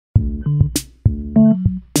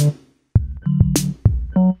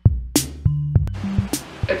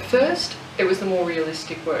first, it was the more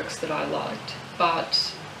realistic works that I liked,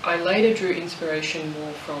 but I later drew inspiration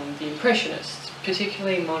more from the Impressionists,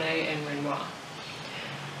 particularly Monet and Renoir.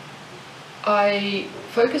 I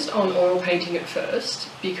focused on oil painting at first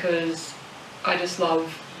because I just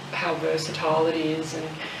love how versatile it is and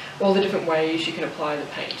all the different ways you can apply the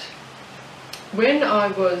paint. When I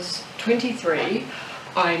was 23,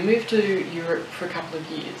 I moved to Europe for a couple of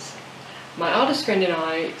years. My artist friend and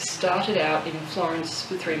I started out in Florence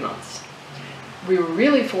for 3 months. We were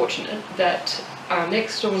really fortunate that our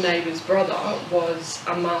next door neighbour's brother was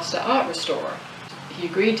a master art restorer. He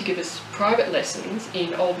agreed to give us private lessons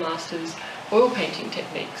in old masters' oil painting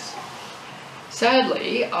techniques.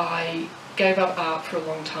 Sadly, I gave up art for a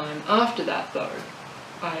long time after that though.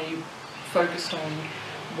 I focused on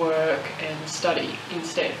work and study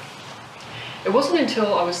instead. It wasn't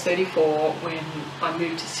until I was 34 when I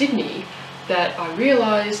moved to Sydney that I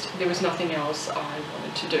realised there was nothing else I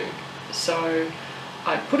wanted to do. So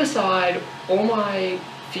I put aside all my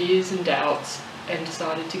fears and doubts and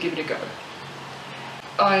decided to give it a go.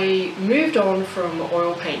 I moved on from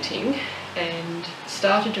oil painting and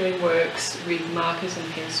started doing works with markers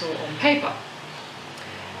and pencil on paper.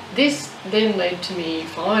 This then led to me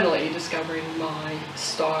finally discovering my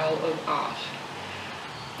style of art.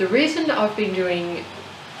 The reason I've been doing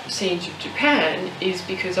scenes of Japan is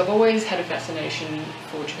because I've always had a fascination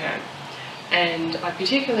for Japan, and I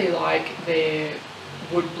particularly like their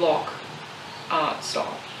woodblock art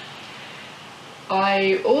style.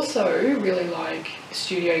 I also really like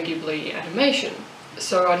Studio Ghibli animation,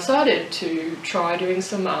 so I decided to try doing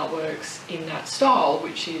some artworks in that style,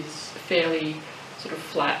 which is fairly sort of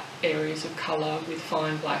flat areas of colour with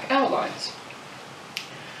fine black outlines.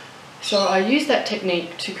 So I used that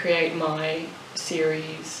technique to create my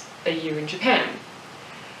series A Year in Japan.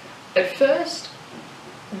 At first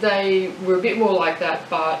they were a bit more like that,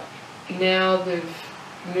 but now they've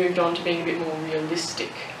moved on to being a bit more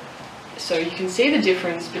realistic. So you can see the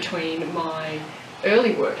difference between my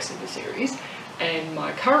early works in the series and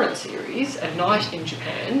my current series, A Night in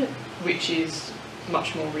Japan, which is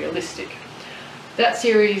much more realistic. That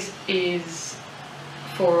series is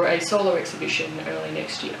for a solo exhibition early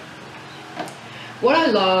next year. What I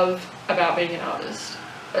love about being an artist,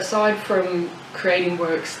 aside from creating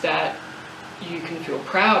works that you can feel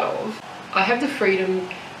proud of, I have the freedom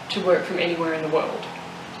to work from anywhere in the world.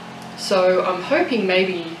 So I'm hoping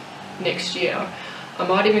maybe next year I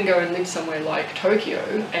might even go and live somewhere like Tokyo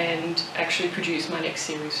and actually produce my next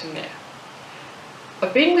series from there.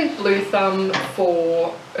 I've been with Bluethumb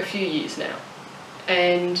for a few years now,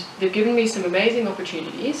 and they've given me some amazing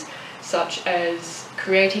opportunities, such as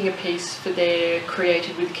creating a piece for their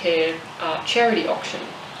Created with Care charity auction.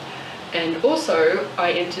 And also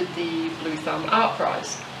I entered the Bluethumb Art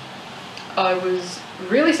Prize. I was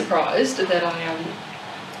really surprised that I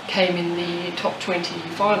came in the top 20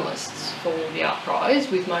 finalists for the Art Prize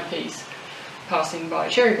with my piece Passing by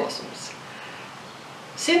Cherry Blossoms.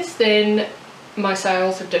 Since then, my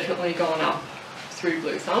sales have definitely gone up through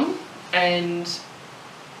Bluethumb, and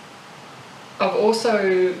I've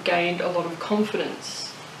also gained a lot of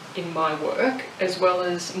confidence in my work, as well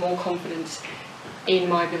as more confidence in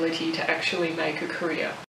my ability to actually make a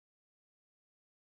career.